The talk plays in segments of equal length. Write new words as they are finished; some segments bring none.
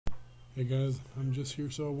Hey guys, I'm just here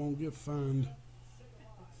so I won't get fined.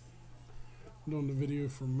 I'm doing the video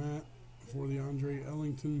for Matt for the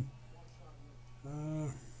Ellington.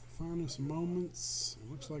 Finest moments.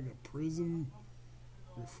 It looks like a prism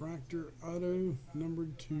refractor auto,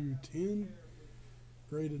 numbered to 10,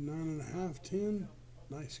 graded 9.5, 10.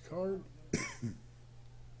 Nice card.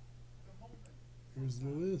 Here's the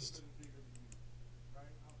list.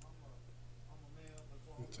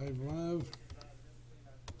 Type live.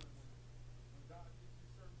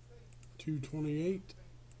 228.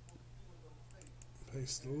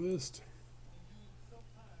 Paste the list.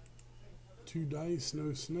 2 dice,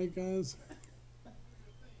 no snake eyes.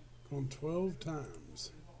 Going 12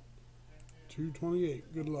 times.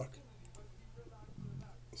 228. Good luck.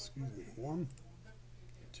 Excuse me. 1,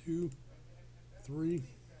 2, 3,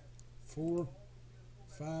 4,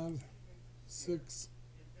 5, 6,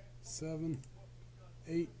 7,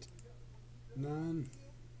 8, 9,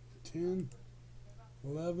 10,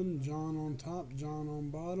 11. John on top, John on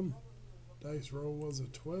bottom. Dice roll was a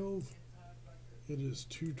 12. It is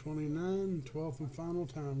 229, 12th and final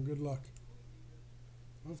time. Good luck.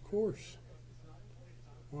 Of course.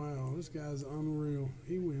 Wow, this guy's unreal.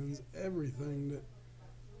 He wins everything that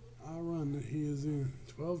I run that he is in.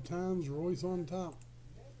 12 times, Royce on top.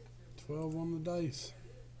 12 on the dice.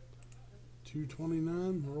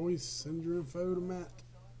 229, Royce, send your info to Matt.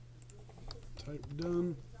 Type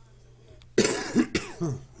done.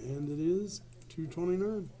 And it is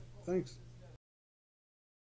 229. Thanks.